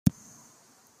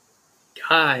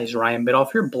Hi, it's Ryan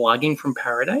Biddulph here, Blogging from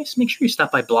Paradise. Make sure you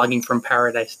stop by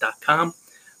bloggingfromparadise.com.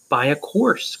 Buy a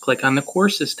course. Click on the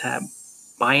Courses tab.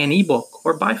 Buy an ebook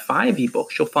or buy 5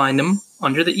 ebooks. You'll find them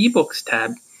under the ebooks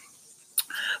tab.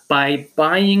 By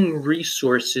buying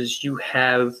resources, you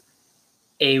have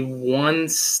a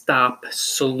one-stop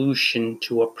solution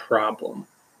to a problem.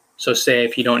 So say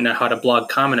if you don't know how to blog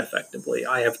comment effectively,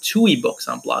 I have 2 ebooks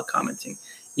on blog commenting.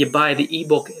 You buy the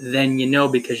ebook, then you know,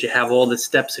 because you have all the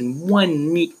steps in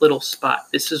one neat little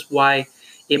spot. This is why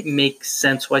it makes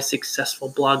sense why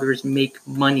successful bloggers make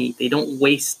money. They don't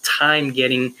waste time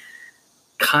getting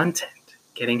content,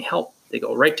 getting help. They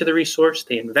go right to the resource,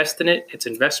 they invest in it. It's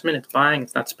investment, it's buying,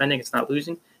 it's not spending, it's not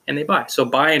losing, and they buy. So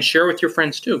buy and share with your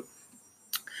friends too.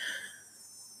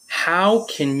 How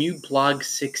can you blog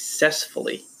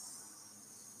successfully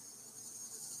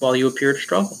while you appear to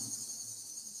struggle?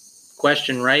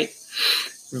 Question, right?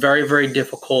 Very, very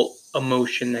difficult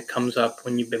emotion that comes up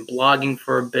when you've been blogging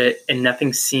for a bit and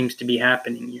nothing seems to be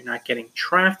happening. You're not getting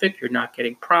traffic. You're not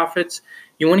getting profits.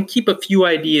 You want to keep a few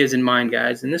ideas in mind,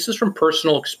 guys. And this is from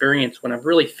personal experience when I've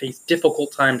really faced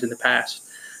difficult times in the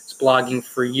past. It's blogging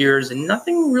for years and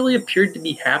nothing really appeared to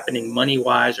be happening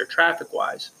money-wise or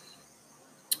traffic-wise.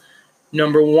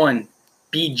 Number 1,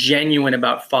 be genuine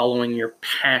about following your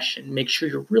passion. Make sure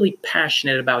you're really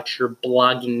passionate about your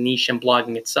blogging niche and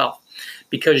blogging itself.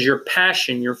 Because your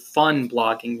passion, your fun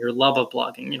blogging, your love of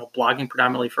blogging, blogging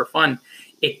predominantly for fun,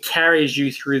 it carries you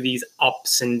through these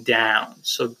ups and downs.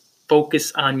 So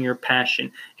focus on your passion.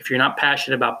 If you're not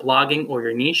passionate about blogging or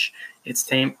your niche, it's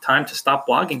time to stop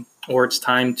blogging, or it's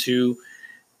time to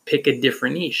pick a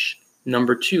different niche.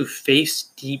 Number 2, face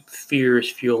deep fears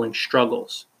fueling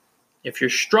struggles. If you're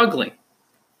struggling,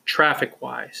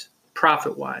 traffic-wise,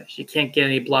 profit-wise, you can't get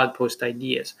any blog post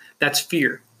ideas. That's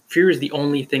fear. Fear is the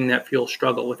only thing that fuels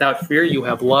struggle. Without fear, you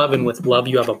have love, and with love,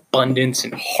 you have abundance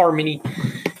and harmony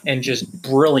and just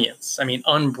brilliance.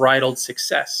 Unbridled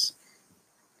success.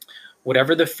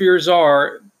 Whatever the fears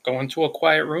are, go into a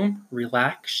quiet room,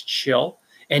 relax, chill,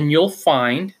 and you'll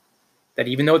find that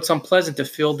even though it's unpleasant to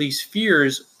feel these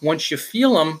fears, once you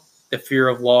feel them, the fear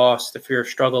of loss, the fear of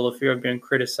struggle, the fear of being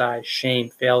criticized, shame,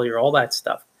 failure, all that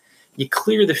stuff. You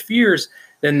clear the fears,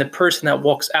 then the person that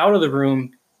walks out of the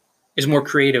room is more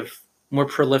creative, more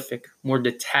prolific, more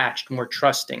detached, more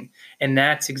trusting. And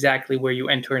that's exactly where you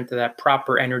enter into that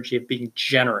proper energy of being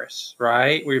generous,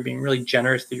 right? Where you're being really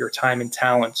generous through your time and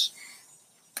talents.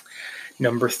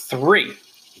 Number 3,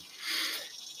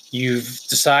 you've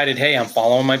decided, hey, I'm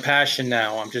following my passion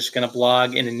now. I'm just going to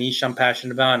blog in a niche I'm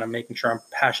passionate about, and I'm making sure I'm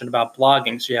passionate about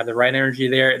blogging. So you have the right energy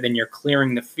there. Then you're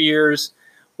clearing the fears.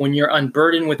 When you're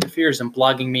unburdened with the fears and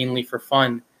blogging mainly for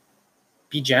fun,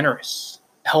 be generous.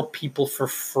 Help people for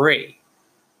free.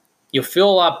 You'll feel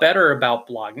a lot better about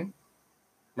blogging,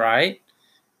 right?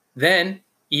 Then,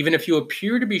 even if you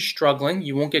appear to be struggling,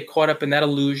 you won't get caught up in that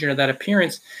illusion or that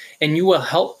appearance, and you will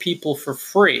help people for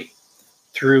free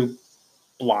through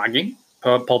blogging,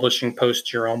 publishing posts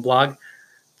to your own blog,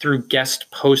 through guest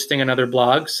posting on other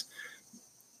blogs,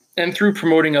 and through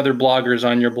promoting other bloggers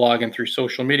on your blog and through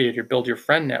social media to build your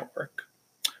friend network.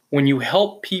 When you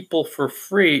help people for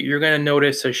free, you're going to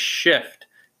notice a shift.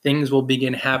 Things will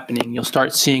begin happening. You'll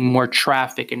start seeing more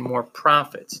traffic and more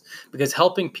profits, because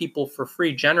helping people for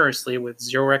free generously with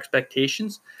zero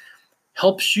expectations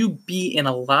helps you be in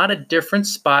a lot of different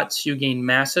spots. You gain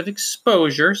massive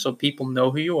exposure, so people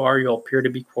know who you are. You'll appear to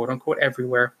be quote unquote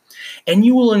everywhere. And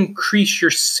you will increase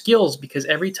your skills, because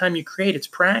every time you create, it's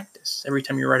practice. Every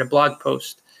time you write a blog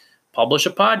post, publish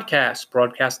a podcast,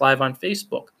 broadcast live on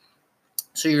Facebook.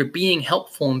 So you're being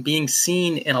helpful and being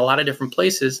seen in a lot of different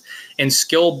places. And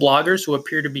skilled bloggers who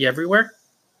appear to be everywhere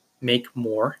make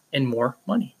more and more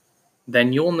money.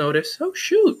 Then you'll notice, oh,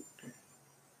 shoot.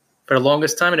 For the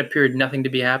longest time, it appeared nothing to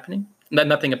be happening.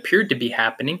 Nothing appeared to be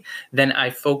happening. Then I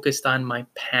focused on my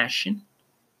passion.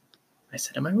 I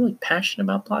said, am I really passionate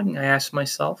about blogging? I asked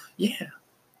myself, yeah,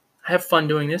 I have fun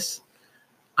doing this.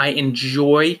 I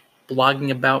enjoy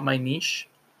blogging about my niche.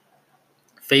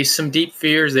 Face some deep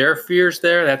fears. There are fears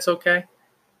there. That's okay.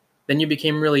 Then you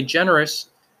became really generous.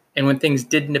 And when things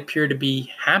didn't appear to be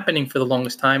happening for the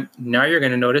longest time, now you're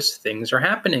going to notice things are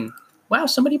happening. Wow,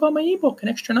 somebody bought my ebook, an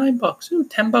extra $9. Ooh,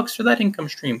 $10 for that income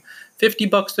stream.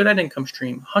 $50 for that income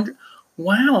stream. 100.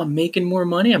 Wow, I'm making more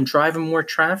money. I'm driving more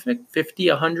traffic. 50,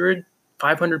 100,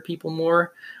 500 people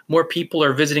more. More people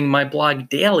are visiting my blog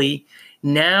daily.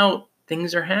 Now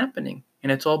things are happening.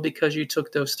 And it's all because you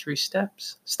took those 3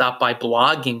 steps. Stop by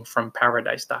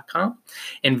bloggingfromparadise.com.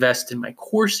 Invest in my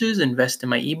courses. Invest in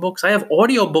my ebooks. I have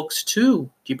audiobooks too.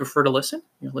 Do you prefer to listen?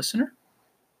 You're a listener?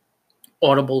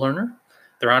 Audible learner.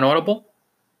 They're on Audible.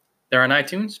 They're on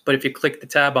iTunes, but if you click the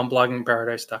tab on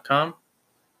bloggingparadise.com,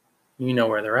 you know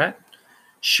where they're at.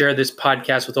 Share this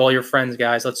podcast with all your friends,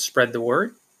 guys. Let's spread the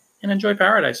word and enjoy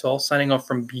paradise. All signing off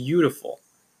from beautiful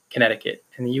Connecticut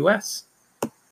in the U.S.